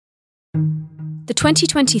The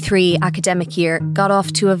 2023 academic year got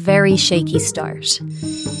off to a very shaky start.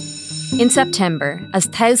 In September, as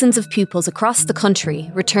thousands of pupils across the country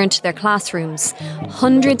returned to their classrooms,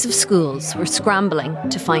 hundreds of schools were scrambling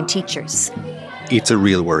to find teachers. It's a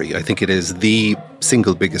real worry. I think it is the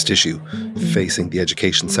single biggest issue facing the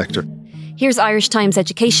education sector. Here's Irish Times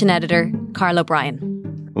education editor, Carl O'Brien.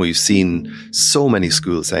 We've seen so many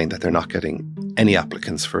schools saying that they're not getting any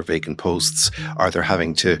applicants for vacant posts, or they're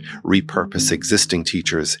having to repurpose existing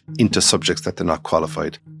teachers into subjects that they're not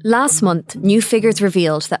qualified. Last month, new figures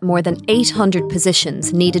revealed that more than 800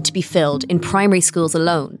 positions needed to be filled in primary schools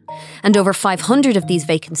alone, and over 500 of these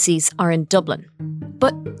vacancies are in Dublin.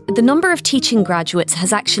 But the number of teaching graduates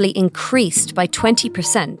has actually increased by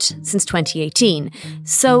 20% since 2018.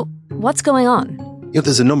 So what's going on?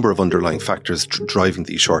 There's a number of underlying factors driving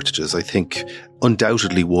these shortages. I think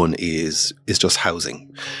undoubtedly one is just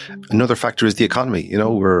housing. Another factor is the economy.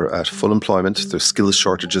 We're at full employment. There's skills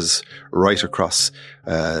shortages right across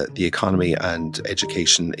the economy, and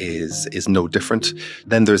education is no different.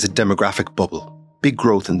 Then there's a demographic bubble. Big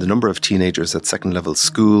growth in the number of teenagers at second level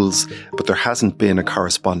schools, but there hasn't been a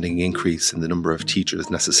corresponding increase in the number of teachers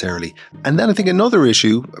necessarily. And then I think another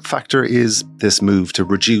factor is this move to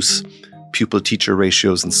reduce pupil-teacher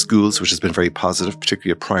ratios in schools, which has been very positive,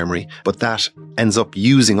 particularly at primary, but that ends up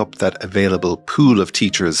using up that available pool of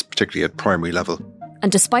teachers, particularly at primary level. And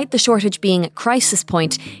despite the shortage being at crisis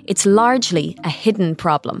point, it's largely a hidden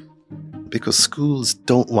problem. Because schools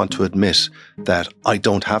don't want to admit that I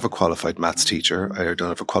don't have a qualified maths teacher, I don't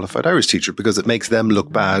have a qualified Irish teacher, because it makes them look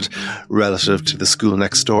bad relative to the school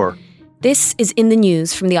next door. This is In the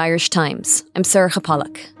News from the Irish Times. I'm Saoirse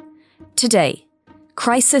Pollack. Today,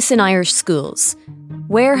 crisis in Irish schools.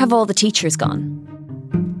 Where have all the teachers gone?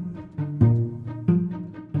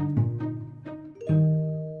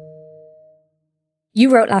 You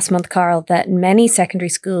wrote last month, Carl, that many secondary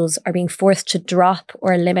schools are being forced to drop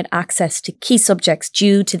or limit access to key subjects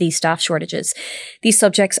due to these staff shortages. These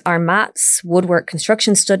subjects are maths, woodwork,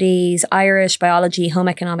 construction studies, Irish, biology, home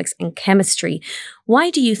economics and chemistry. Why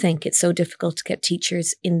do you think it's so difficult to get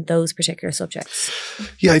teachers in those particular subjects?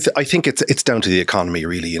 Yeah, I think it's down to the economy,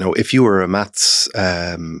 really. If you were a maths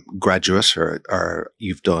graduate or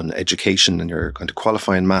you've done education and you're going to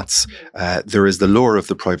qualify in maths, there is the lure of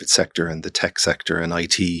the private sector and the tech sector and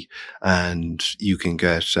IT, and you can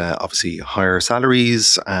get obviously higher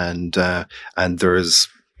salaries, and there's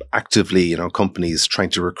actively, companies trying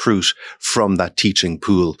to recruit from that teaching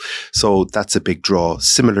pool. So that's a big draw.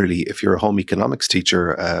 Similarly, if you're a home economics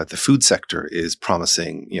teacher, the food sector is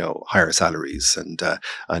promising, higher salaries.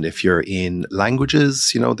 And if you're in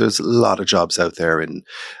languages, there's a lot of jobs out there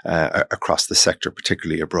across the sector,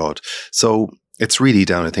 particularly abroad. So it's really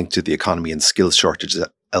down, I think, to the economy and skills shortages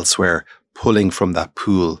elsewhere, pulling from that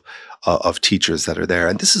pool of teachers that are there.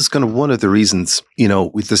 And this is kind of one of the reasons,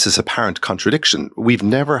 this is apparent contradiction. We've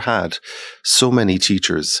never had so many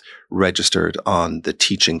teachers registered on the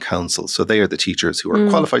teaching council. So they are the teachers who are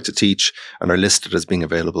qualified to teach and are listed as being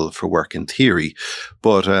available for work in theory.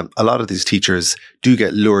 But a lot of these teachers do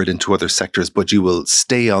get lured into other sectors, but you will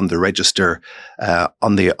stay on the register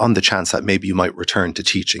on the chance that maybe you might return to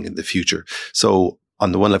teaching in the future. So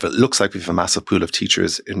on the one level, it looks like we have a massive pool of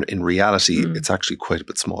teachers. In reality, it's actually quite a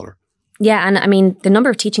bit smaller. Yeah, and I mean, the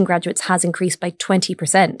number of teaching graduates has increased by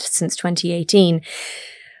 20% since 2018.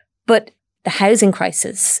 But the housing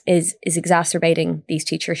crisis is exacerbating these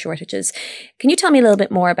teacher shortages. Can you tell me a little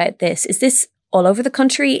bit more about this? Is this all over the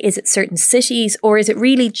country? Is it certain cities? Or is it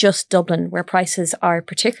really just Dublin, where prices are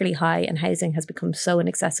particularly high and housing has become so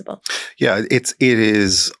inaccessible? Yeah, it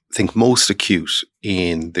is, I think, most acute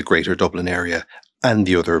in the greater Dublin area and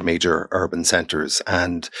the other major urban centres.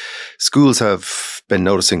 And schools have been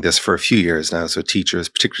noticing this for a few years now. So teachers,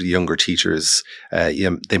 particularly younger teachers,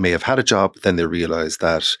 they may have had a job, but then they realise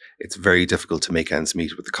that it's very difficult to make ends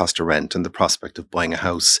meet with the cost of rent, and the prospect of buying a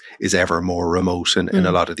house is ever more remote in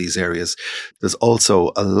a lot of these areas. There's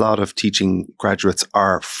also a lot of teaching graduates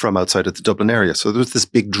are from outside of the Dublin area. So there's this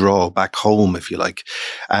big draw back home, if you like.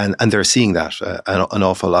 And they're seeing that an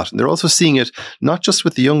awful lot. And they're also seeing it not just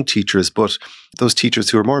with the young teachers, but those teachers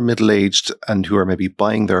who are more middle-aged and who are maybe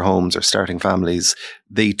buying their homes or starting families.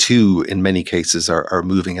 They too, in many cases, are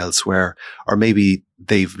moving elsewhere, or maybe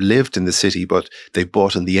they've lived in the city, but they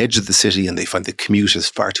bought on the edge of the city and they find the commute is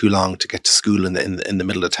far too long to get to school in the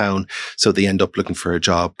middle of town. So they end up looking for a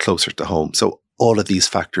job closer to home. So all of these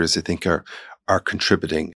factors, I think, are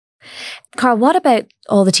contributing. Carl, what about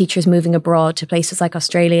all the teachers moving abroad to places like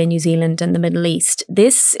Australia, New Zealand and the Middle East?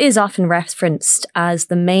 This is often referenced as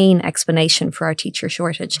the main explanation for our teacher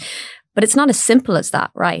shortage. But it's not as simple as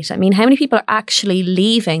that, right? I mean, how many people are actually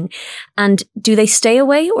leaving, and do they stay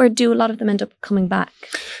away, or do a lot of them end up coming back?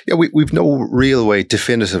 Yeah, we've no real way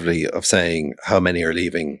definitively of saying how many are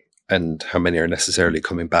leaving and how many are necessarily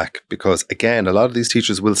coming back, because again, a lot of these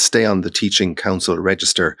teachers will stay on the Teaching Council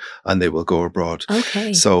register and they will go abroad.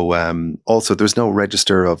 Okay. So also there's no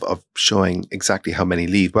register of showing exactly how many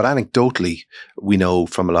leave, but anecdotally we know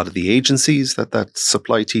from a lot of the agencies that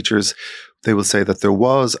supply teachers, they will say that there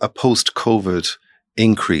was a post-COVID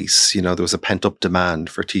increase. There was a pent-up demand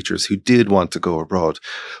for teachers who did want to go abroad,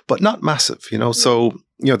 but not massive, So,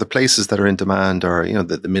 the places that are in demand are,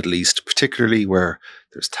 the Middle East, particularly, where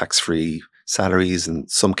there's tax-free salaries in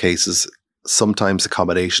some cases. Sometimes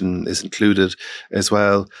accommodation is included as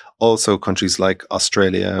well. Also, countries like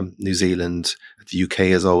Australia, New Zealand, the UK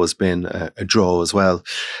has always been a draw as well.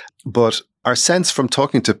 But our sense from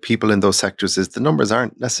talking to people in those sectors is the numbers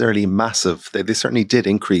aren't necessarily massive. They certainly did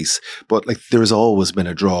increase, but there's always been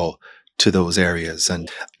a draw to those areas.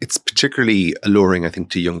 And it's particularly alluring, I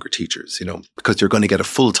think, to younger teachers, because you're going to get a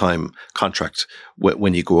full-time contract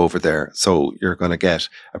when you go over there. So you're going to get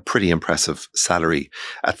a pretty impressive salary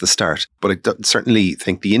at the start. But I certainly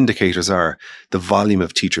think the indicators are the volume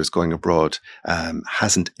of teachers going abroad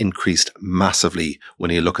hasn't increased massively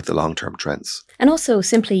when you look at the long-term trends. And also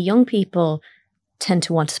simply young people tend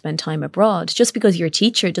to want to spend time abroad. Just because you're a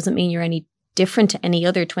teacher doesn't mean you're any different to any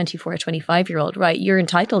other 24 or 25-year-old, right? You're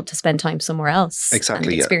entitled to spend time somewhere else.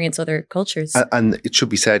 Exactly, and experience other cultures. And it should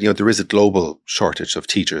be said, there is a global shortage of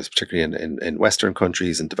teachers, particularly in Western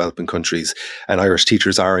countries and developing countries. And Irish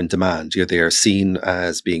teachers are in demand. They are seen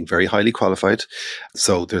as being very highly qualified.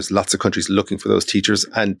 So there's lots of countries looking for those teachers,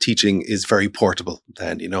 and teaching is very portable.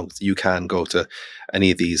 Then, you can go to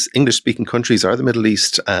any of these English-speaking countries or the Middle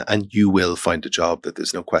East, and you will find a job. That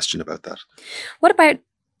there's no question about that. What about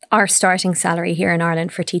our starting salary here in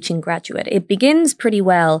Ireland for teaching graduate? It begins pretty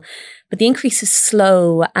well, but the increase is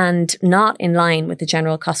slow and not in line with the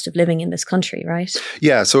general cost of living in this country, right?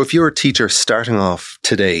 Yeah. So if you're a teacher starting off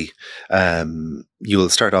today, you'll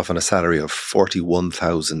start off on a salary of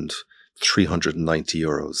 41,390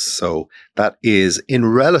 euros. So that is, in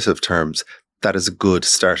relative terms, that is a good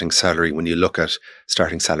starting salary when you look at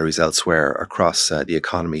starting salaries elsewhere across the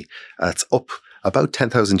economy. It's up about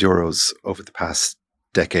 10,000 euros over the past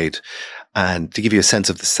decade. And to give you a sense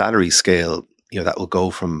of the salary scale, that will go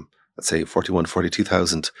from, let's say,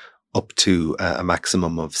 42,000 up to a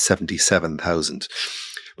maximum of 77,000.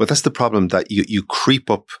 But that's the problem, that you creep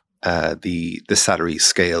up the salary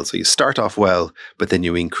scale. So you start off well, but then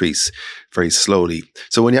you increase very slowly.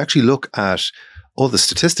 So when you actually look at all the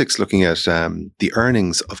statistics looking at the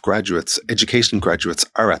earnings of graduates, education graduates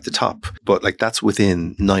are at the top, but that's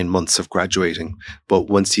within 9 months of graduating. But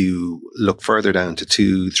once you look further down to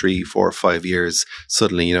 2, 3, 4, 5 years,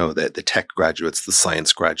 suddenly, the tech graduates, the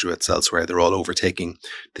science graduates elsewhere, they're all overtaking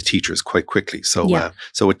the teachers quite quickly. So, yeah.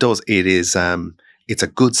 It's a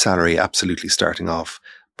good salary, absolutely starting off,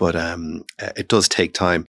 but it does take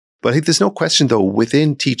time. But I think there's no question though,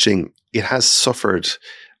 within teaching, it has suffered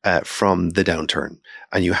from the downturn.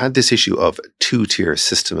 And you had this issue of a two-tier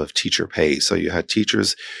system of teacher pay. So you had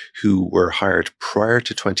teachers who were hired prior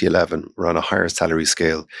to 2011 were on a higher salary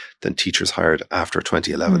scale than teachers hired after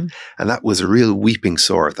 2011. And that was a real weeping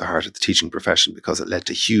sore at the heart of the teaching profession, because it led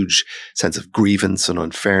to huge sense of grievance and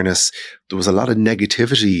unfairness. There was a lot of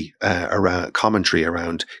negativity around commentary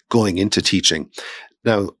around going into teaching.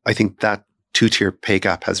 Now, I think that two-tier pay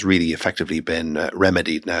gap has really effectively been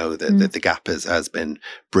remedied now. The gap has been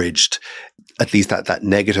bridged. At least that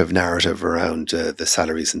negative narrative around the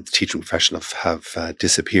salaries in the teaching profession have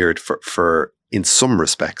disappeared for in some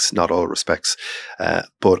respects, not all respects.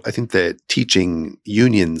 But I think the teaching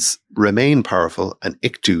unions remain powerful, and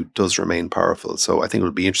ICTU does remain powerful. So I think it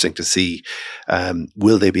would be interesting to see,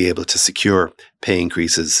 will they be able to secure pay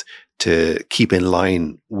increases to keep in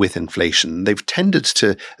line with inflation? They've tended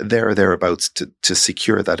to there or thereabouts to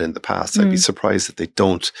secure that in the past. I'd be surprised if they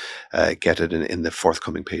don't get it in the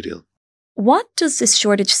forthcoming pay deal. What does this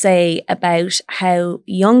shortage say about how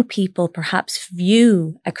young people perhaps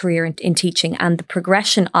view a career in teaching and the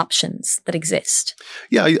progression options that exist?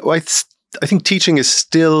 Yeah, I think teaching is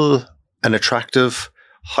still an attractive,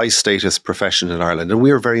 high-status profession in Ireland, and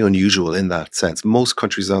we are very unusual in that sense. Most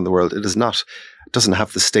countries around the world, it doesn't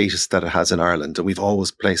have the status that it has in Ireland, and we've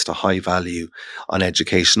always placed a high value on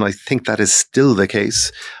education. I think that is still the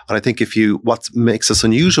case, and I think what makes us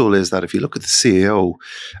unusual is that if you look at the CAO,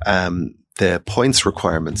 the points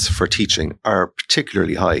requirements for teaching are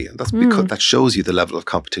particularly high, and that's because that shows you the level of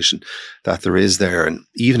competition that there is there. And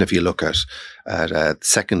even if you look at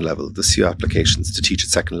second level, the CAO applications to teach at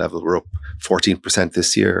second level were up 14%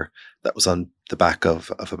 this year. That was on the back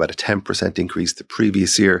of about a 10% increase the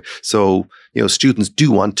previous year. So, students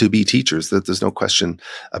do want to be teachers. There's no question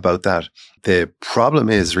about that. The problem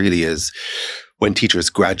is when teachers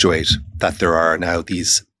graduate, that there are now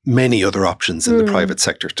these many other options in the private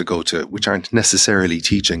sector to go to, which aren't necessarily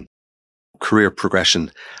teaching. Career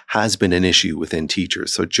progression has been an issue within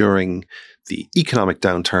teachers. So during the economic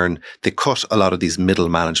downturn, they cut a lot of these middle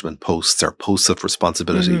management posts, or posts of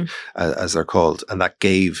responsibility, as they're called. And that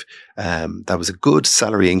gave, that was a good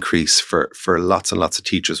salary increase for lots and lots of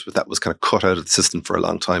teachers, but that was kind of cut out of the system for a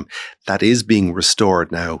long time. That is being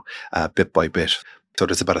restored now, bit by bit. So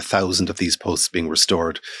there's about 1,000 of these posts being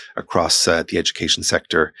restored across the education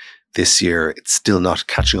sector this year. It's still not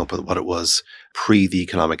catching up with what it was pre the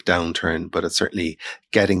economic downturn, but it's certainly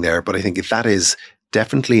getting there. But I think that is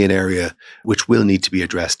definitely an area which will need to be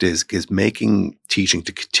addressed, is making teaching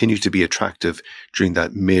to continue to be attractive during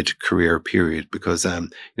that mid-career period. Because,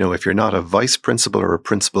 if you're not a vice principal or a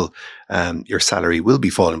principal, your salary will be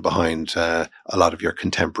falling behind a lot of your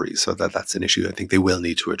contemporaries. So that's an issue I think they will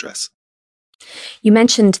need to address. You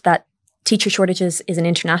mentioned that teacher shortages is an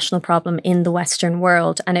international problem in the Western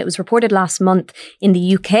world, and it was reported last month in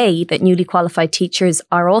the UK that newly qualified teachers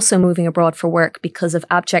are also moving abroad for work because of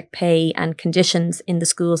abject pay and conditions in the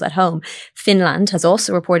schools at home. Finland has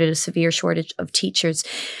also reported a severe shortage of teachers.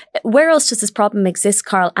 Where else does this problem exist,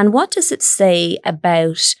 Carl? And what does it say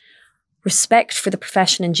about respect for the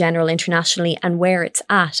profession in general internationally and where it's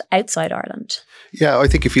at outside Ireland? Yeah, I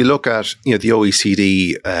think if you look at, the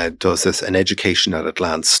OECD does an education at a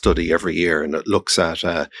glance study every year, and it looks at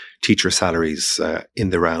teacher salaries in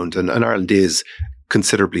the round. And Ireland is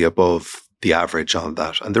considerably above the average on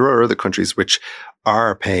that. And there are other countries which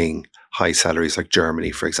are paying high salaries, like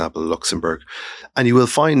Germany, for example, Luxembourg. And you will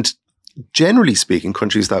find, generally speaking,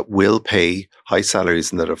 countries that will pay high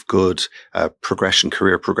salaries and that have good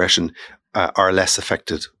career progression are less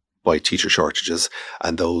affected by teacher shortages,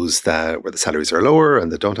 and those where the salaries are lower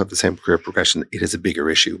and they don't have the same career progression, it is a bigger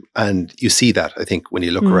issue. And you see that, I think, when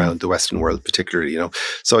you look around the Western world particularly,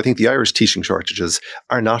 So I think the Irish teaching shortages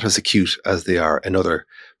are not as acute as they are in other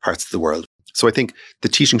parts of the world. So I think the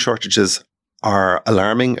teaching shortages are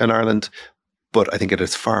alarming in Ireland, but I think it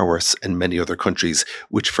is far worse in many other countries,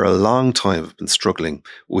 which for a long time have been struggling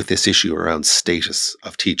with this issue around status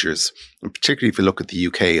of teachers. And particularly if you look at the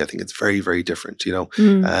UK, I think it's very, very different.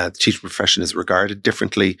 The teaching profession is regarded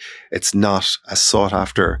differently. It's not as sought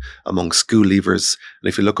after among school leavers. And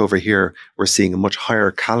if you look over here, we're seeing a much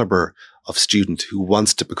higher caliber of student who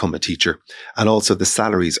wants to become a teacher. And also the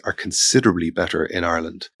salaries are considerably better in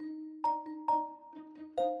Ireland.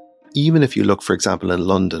 Even if you look, for example, in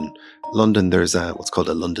London, there's what's called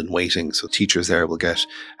a London waiting. So teachers there will get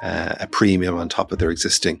a premium on top of their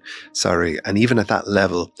existing salary. And even at that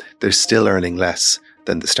level, they're still earning less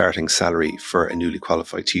than the starting salary for a newly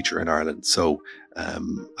qualified teacher in Ireland. So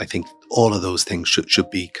I think all of those things should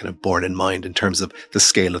be kind of borne in mind in terms of the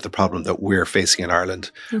scale of the problem that we're facing in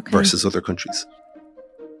Ireland versus other countries.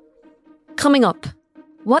 Coming up,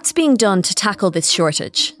 what's being done to tackle this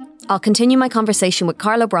shortage? I'll continue my conversation with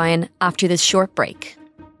Carl O'Brien after this short break.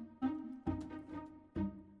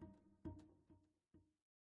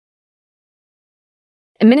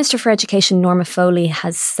 Minister for Education Norma Foley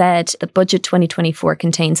has said that Budget 2024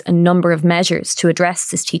 contains a number of measures to address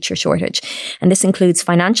this teacher shortage. And this includes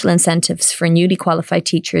financial incentives for newly qualified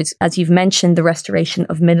teachers, as you've mentioned, the restoration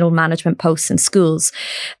of middle management posts in schools.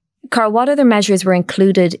 Carl, what other measures were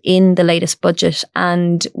included in the latest budget,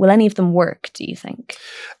 and will any of them work, do you think?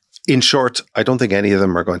 In short, I don't think any of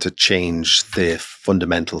them are going to change the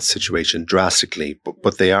fundamental situation drastically,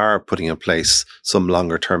 but they are putting in place some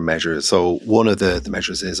longer term measures. So one of the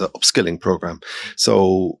measures is an upskilling program.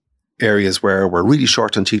 So areas where we're really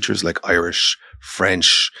short on teachers, like Irish,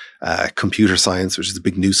 French, computer science, which is a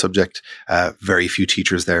big new subject, very few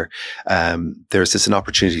teachers there. There's an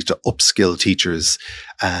opportunity to upskill teachers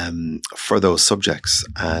for those subjects.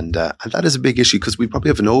 And that is a big issue because we probably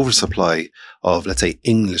have an oversupply of, let's say,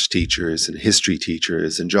 English teachers and history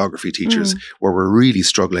teachers and geography teachers where we're really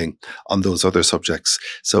struggling on those other subjects.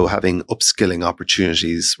 So having upskilling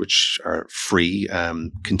opportunities, which are free,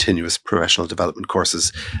 continuous professional development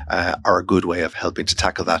courses, are a good way of helping to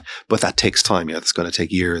tackle that. But that takes time. It's going to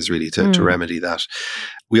take years really to remedy that.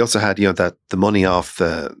 We also had, that the money off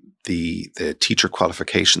the teacher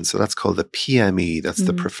qualification. So that's called the PME. That's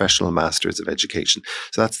the Professional Masters of Education.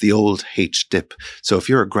 So that's the old HDIP. So if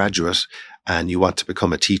you're a graduate and you want to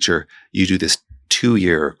become a teacher, you do this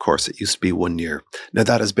 2-year course. It used to be 1 year. Now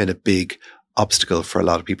that has been a big obstacle for a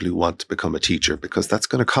lot of people who want to become a teacher because that's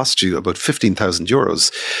going to cost you about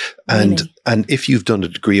 €15,000. And if you've done a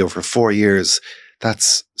degree over 4 years,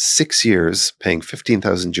 That's 6 years paying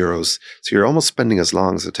 €15,000. So you're almost spending as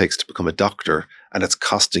long as it takes to become a doctor, and it's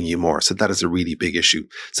costing you more. So that is a really big issue.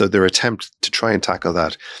 So their attempt to try and tackle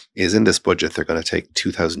that is in this budget, they're going to take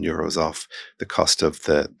 €2,000 off the cost of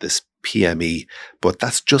this PME, but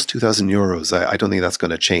that's just €2,000. I don't think that's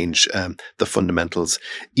going to change the fundamentals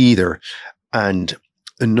either. And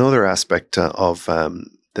another aspect of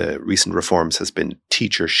the recent reforms has been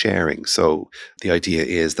teacher sharing. So the idea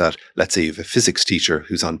is that, let's say you have a physics teacher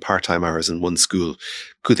who's on part-time hours in one school,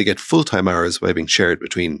 could they get full-time hours by being shared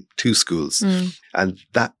between two schools? And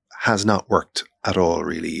that has not worked at all,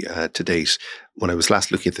 really, to date. When I was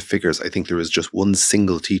last looking at the figures, I think there is just one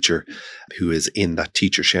single teacher who is in that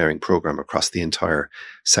teacher sharing program across the entire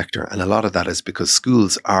sector. And a lot of that is because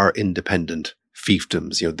schools are independent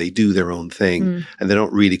fiefdoms. They do their own thing and they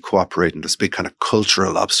don't really cooperate. And there's big kind of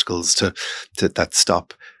cultural obstacles to that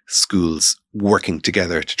stop schools working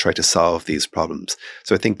together to try to solve these problems.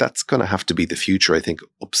 So I think that's going to have to be the future. I think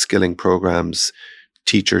upskilling programs,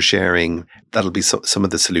 teacher sharing, that'll be some of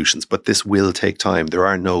the solutions, but this will take time. There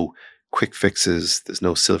are no quick fixes. There's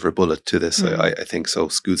no silver bullet to this. I think so.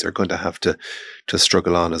 Schools are going to have to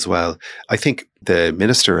struggle on as well. I think the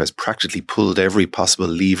minister has practically pulled every possible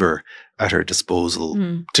lever at her disposal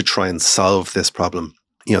to try and solve this problem.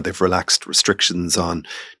 They've relaxed restrictions on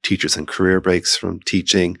teachers and career breaks from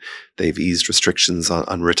teaching. They've eased restrictions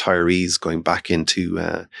on retirees going back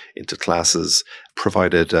into classes,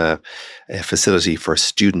 provided a facility for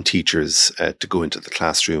student teachers to go into the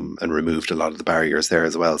classroom, and removed a lot of the barriers there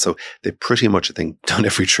as well. So they pretty much, I think, done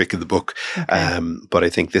every trick in the book. Okay. But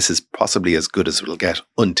I think this is possibly as good as it'll get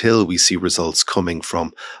until we see results coming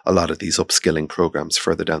from a lot of these upskilling programs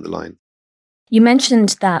further down the line. You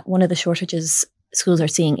mentioned that one of the shortages schools are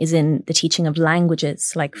seeing is in the teaching of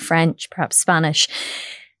languages like French, perhaps Spanish.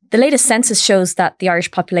 The latest census shows that the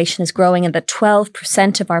Irish population is growing and that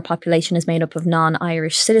 12% of our population is made up of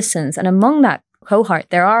non-Irish citizens. And among that cohort,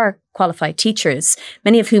 there are qualified teachers,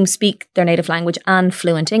 many of whom speak their native language and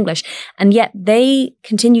fluent English. And yet they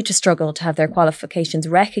continue to struggle to have their qualifications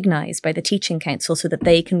recognised by the Teaching Council so that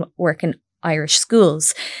they can work in Irish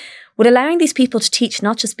schools. Would allowing these people to teach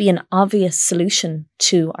not just be an obvious solution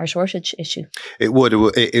to our shortage issue? It would.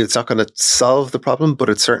 It's not going to solve the problem, but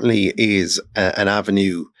it certainly is an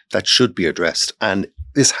avenue that should be addressed. And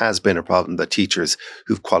this has been a problem that teachers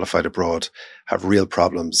who've qualified abroad have real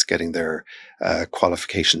problems getting their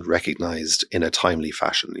qualification recognised in a timely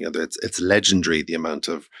fashion. It's legendary, the amount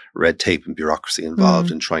of red tape and bureaucracy involved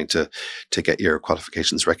in trying to get your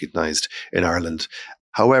qualifications recognised in Ireland.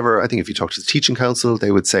 However, I think if you talk to the Teaching Council,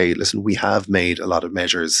 they would say, listen, we have made a lot of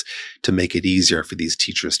measures to make it easier for these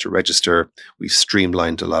teachers to register. We've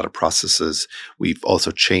streamlined a lot of processes. We've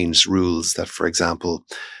also changed rules that, for example,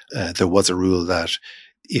 there was a rule that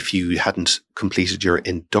if you hadn't completed your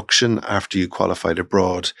induction after you qualified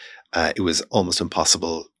abroad, it was almost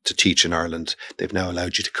impossible to teach in Ireland. They've now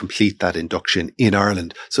allowed you to complete that induction in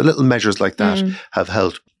Ireland. So little measures like that have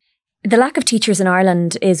helped. The lack of teachers in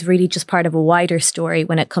Ireland is really just part of a wider story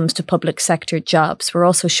when it comes to public sector jobs. We're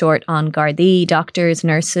also short on Gardaí, doctors,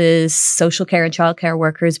 nurses, social care and childcare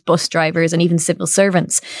workers, bus drivers, and even civil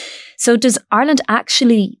servants. So does Ireland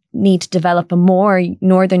actually need to develop a more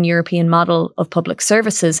Northern European model of public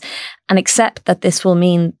services and accept that this will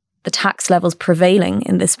mean the tax levels prevailing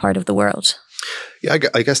in this part of the world? Yeah,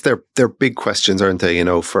 I guess they're big questions, aren't they,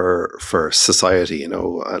 for society,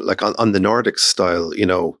 like on the Nordic style,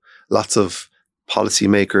 lots of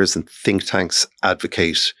policymakers and think tanks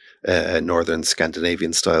advocate a Northern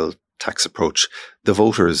Scandinavian style tax approach. The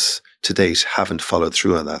voters to date haven't followed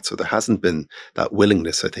through on that. So there hasn't been that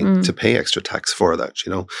willingness, I think, to pay extra tax for that,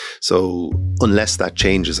 So unless that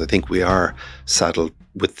changes, I think we are saddled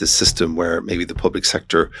with this system where maybe the public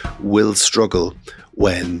sector will struggle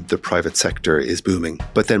when the private sector is booming.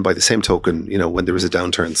 But then by the same token, when there is a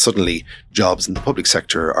downturn, suddenly jobs in the public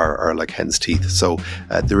sector are like hen's teeth. So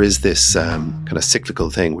there is this kind of cyclical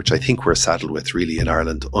thing, which I think we're saddled with really in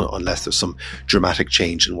Ireland, unless there's some dramatic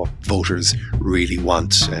change in what voters really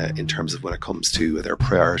want in terms of when it comes to their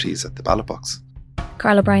priorities at the ballot box.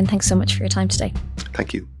 Carl O'Brien, thanks so much for your time today.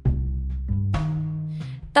 Thank you.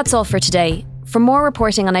 That's all for today. For more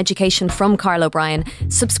reporting on education from Carl O'Brien,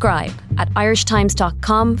 subscribe at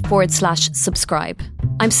irishtimes.com/subscribe.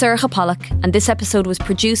 I'm Saoirse Pollock, and this episode was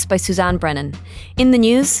produced by Suzanne Brennan. In the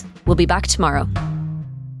news, we'll be back tomorrow.